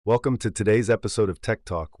Welcome to today's episode of Tech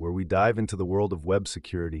Talk, where we dive into the world of web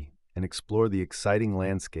security and explore the exciting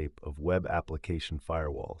landscape of web application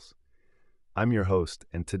firewalls. I'm your host,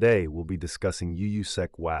 and today we'll be discussing UUSEC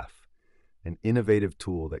WAF, an innovative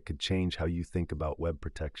tool that could change how you think about web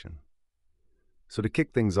protection. So to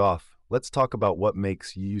kick things off, let's talk about what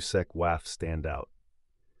makes UUSEC WAF stand out.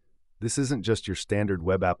 This isn't just your standard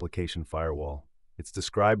web application firewall. It's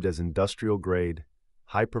described as industrial-grade,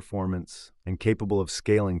 high performance, and capable of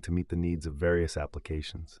scaling to meet the needs of various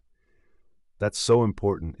applications. That's so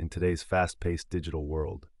important in today's fast-paced digital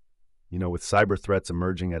world. With cyber threats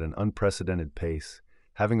emerging at an unprecedented pace,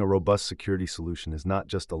 having a robust security solution is not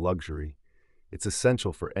just a luxury, it's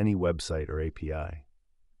essential for any website or API.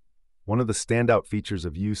 One of the standout features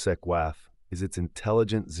of UUSEC WAF is its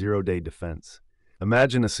intelligent zero-day defense.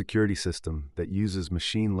 Imagine a security system that uses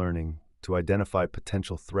machine learning to identify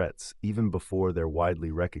potential threats even before they're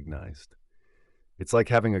widely recognized. It's like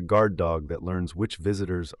having a guard dog that learns which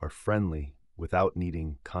visitors are friendly without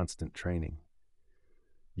needing constant training.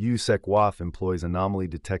 UUSEC WAF employs anomaly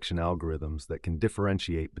detection algorithms that can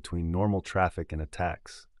differentiate between normal traffic and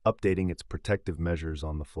attacks, updating its protective measures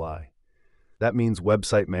on the fly. That means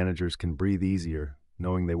website managers can breathe easier,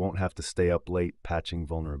 knowing they won't have to stay up late patching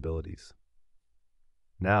vulnerabilities.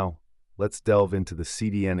 Now, let's delve into the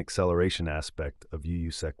CDN acceleration aspect of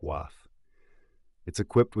UUSEC WAF. It's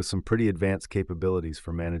equipped with some pretty advanced capabilities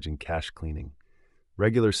for managing cache cleaning.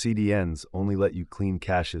 Regular CDNs only let you clean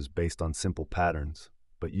caches based on simple patterns,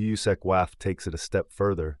 but UUSEC WAF takes it a step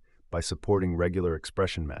further by supporting regular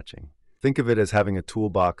expression matching. Think of it as having a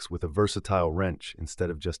toolbox with a versatile wrench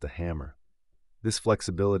instead of just a hammer. This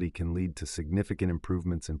flexibility can lead to significant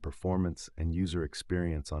improvements in performance and user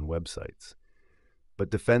experience on websites. But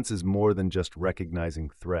defense is more than just recognizing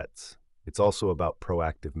threats. It's also about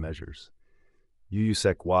proactive measures.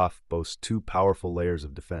 UUSEC WAF boasts two powerful layers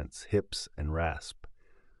of defense, HIPS and RASP.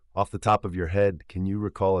 Off the top of your head, can you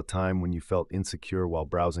recall a time when you felt insecure while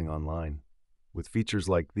browsing online? With features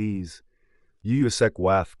like these, UUSEC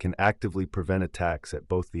WAF can actively prevent attacks at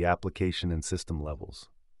both the application and system levels,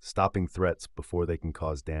 stopping threats before they can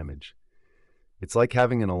cause damage. It's like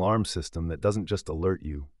having an alarm system that doesn't just alert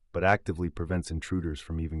you, but actively prevents intruders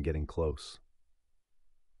from even getting close.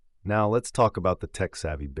 Now let's talk about the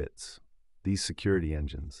tech-savvy bits, these security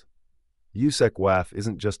engines. UUSEC WAF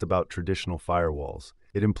isn't just about traditional firewalls.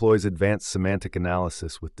 It employs advanced semantic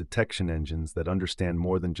analysis with detection engines that understand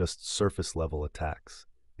more than just surface-level attacks.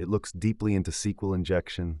 It looks deeply into SQL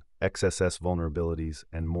injection, XSS vulnerabilities,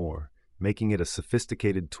 and more, making it a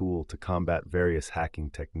sophisticated tool to combat various hacking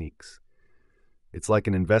techniques. It's like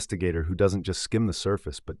an investigator who doesn't just skim the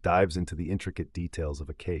surface but dives into the intricate details of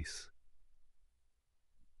a case.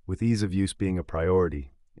 With ease of use being a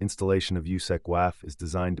priority, installation of UUSEC WAF is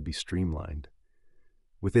designed to be streamlined.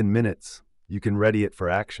 Within minutes, you can ready it for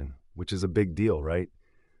action, which is a big deal, right?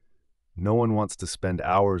 No one wants to spend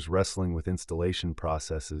hours wrestling with installation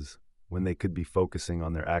processes when they could be focusing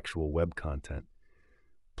on their actual web content.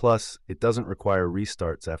 Plus, it doesn't require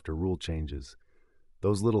restarts after rule changes.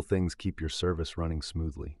 Those little things keep your service running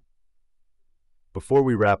smoothly. Before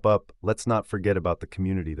we wrap up, let's not forget about the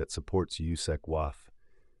community that supports UUSEC WAF.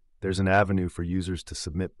 There's an avenue for users to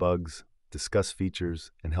submit bugs, discuss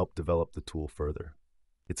features, and help develop the tool further.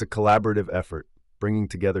 It's a collaborative effort, bringing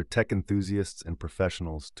together tech enthusiasts and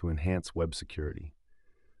professionals to enhance web security.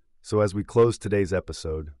 So as we close today's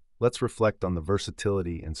episode, let's reflect on the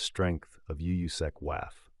versatility and strength of UUSEC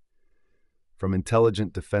WAF. From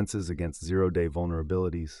intelligent defenses against zero-day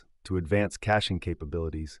vulnerabilities to advanced caching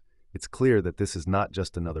capabilities, it's clear that this is not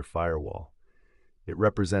just another firewall. It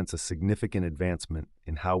represents a significant advancement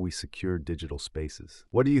in how we secure digital spaces.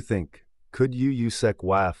 What do you think? Could UUSEC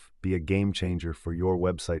WAF be a game-changer for your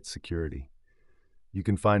website security? You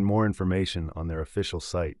can find more information on their official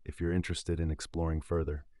site if you're interested in exploring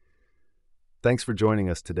further. Thanks for joining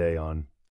us today on